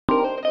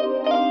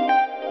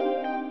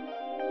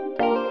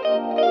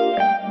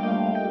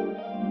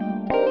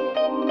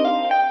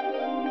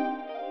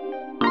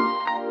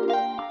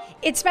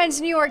It's Men's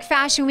New York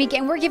Fashion Week,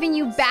 and we're giving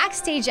you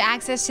backstage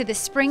access to the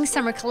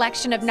Spring-Summer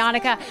collection of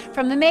Nautica,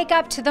 from the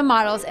makeup to the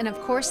models and, of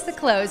course, the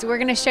clothes. We're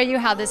going to show you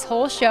how this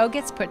whole show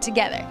gets put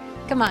together.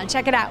 Come on,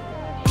 check it out.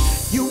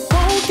 You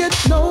won't get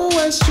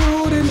nowhere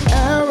shooting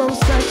arrows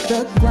at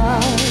the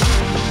ground.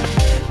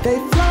 They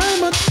fly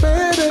much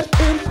better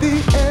in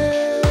the air.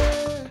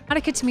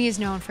 Nautica to me is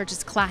known for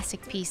just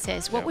classic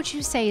pieces. What would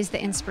you say is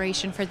the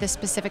inspiration for this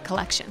specific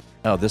collection?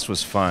 Oh, this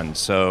was fun.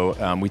 So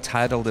we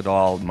titled it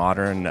all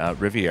Modern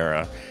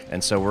Riviera,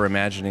 and so we're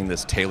imagining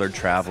this tailored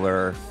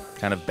traveler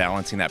kind of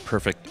balancing that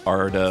perfect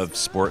art of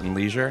sport and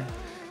leisure.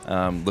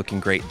 Looking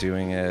great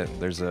doing it.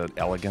 There's an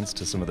elegance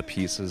to some of the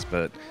pieces,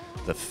 but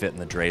the fit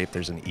and the drape,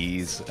 there's an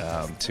ease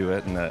to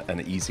it and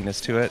an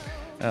easiness to it.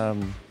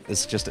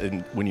 It's just,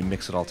 when you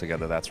mix it all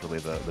together, that's really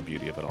the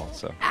beauty of it all.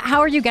 So, how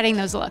are you getting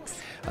those looks?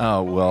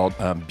 Oh, well,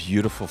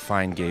 beautiful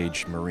fine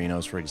gauge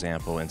merinos, for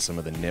example, and some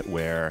of the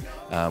knitwear.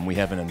 We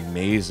have an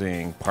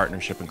amazing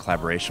partnership and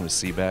collaboration with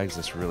Sea Bags,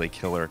 this really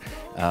killer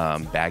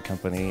bag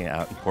company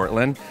out in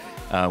Portland.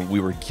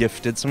 We were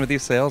gifted some of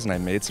these sales, and I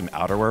made some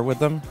outerwear with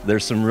them.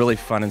 There's some really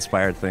fun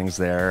inspired things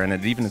there, and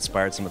it even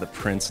inspired some of the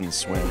prints and the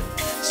swim.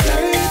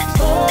 Straight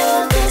for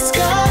the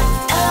sky.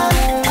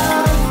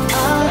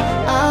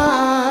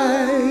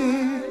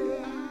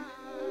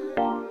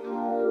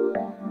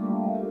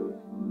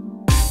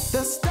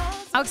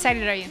 How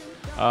excited are you?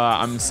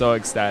 I'm so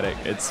ecstatic.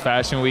 It's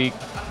Fashion Week.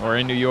 We're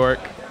in New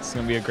York. It's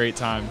going to be a great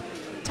time.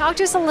 Talk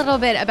to us a little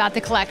bit about the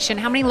collection.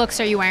 How many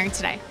looks are you wearing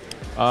today?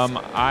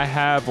 I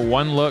have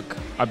one look,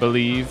 I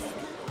believe,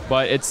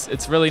 but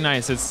it's really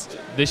nice.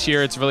 This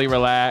year it's really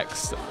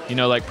relaxed, you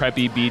know, like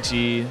preppy,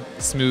 beachy,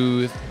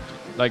 smooth.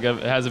 Like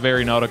it has a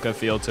very Nautica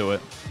feel to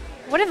it.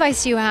 What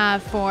advice do you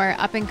have for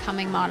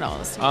up-and-coming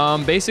models?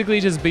 Basically,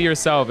 just be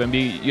yourself, and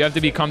you have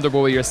to be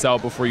comfortable with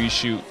yourself before you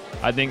shoot.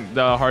 I think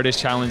the hardest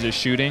challenge is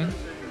shooting.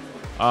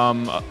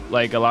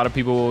 Like a lot of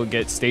people will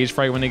get stage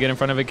fright when they get in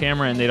front of a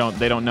camera, and they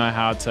don't know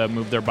how to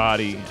move their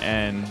body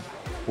and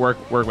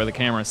work with a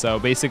camera. So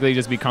basically,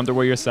 just be comfortable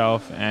with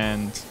yourself,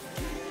 and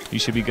you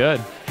should be good.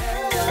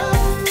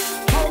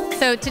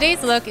 So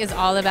today's look is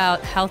all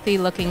about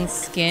healthy-looking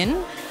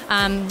skin.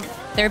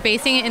 They're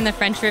basing it in the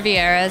French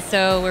Riviera,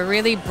 so we're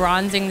really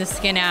bronzing the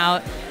skin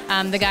out.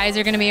 The guys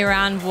are going to be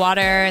around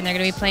water, and they're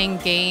going to be playing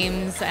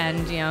games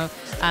and, you know,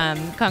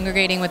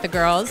 congregating with the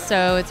girls.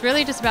 So it's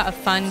really just about a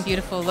fun,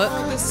 beautiful look.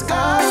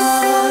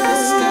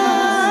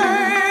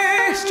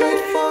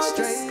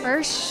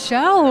 First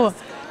show.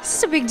 This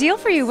is a big deal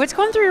for you. What's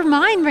going through your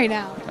mind right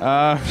now?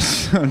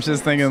 I'm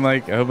just thinking,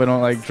 like, I hope I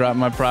don't, like, drop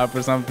my prop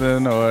or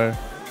something, or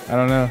I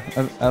don't know.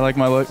 I like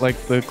my look,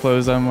 like the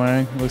clothes I'm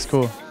wearing. It looks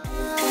cool.